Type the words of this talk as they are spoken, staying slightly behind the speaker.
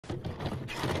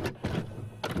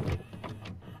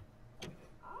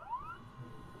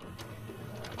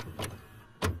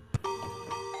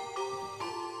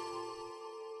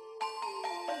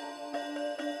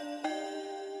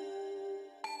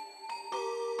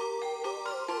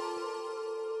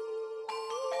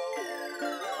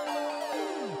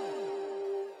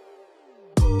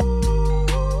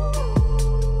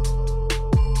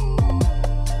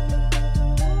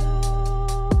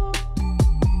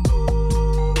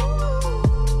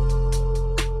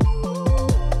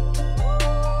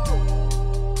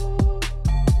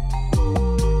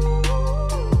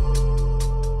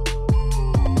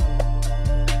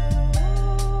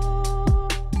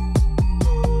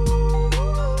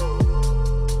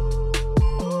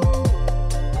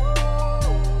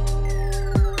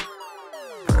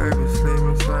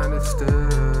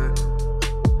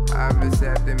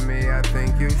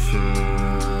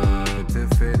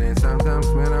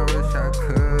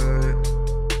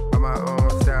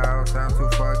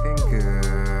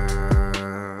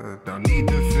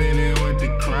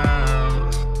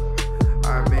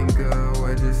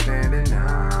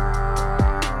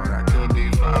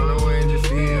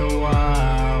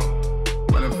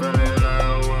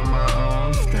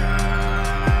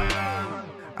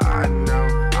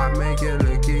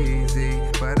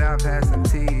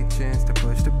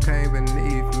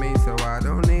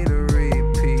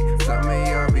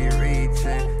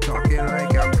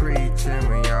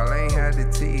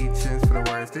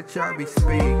that y'all be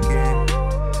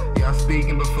speaking. Y'all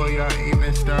speaking before y'all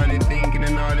even started thinking,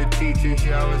 and all the teachings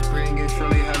y'all was bringing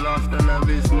surely had lost the love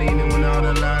its meaning. When all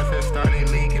the lies that started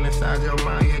leaking inside your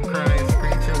mind, you're crying,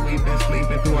 screeching, we've been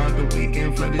sleeping throughout the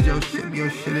weekend. Flooded your ship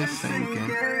is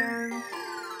sinking.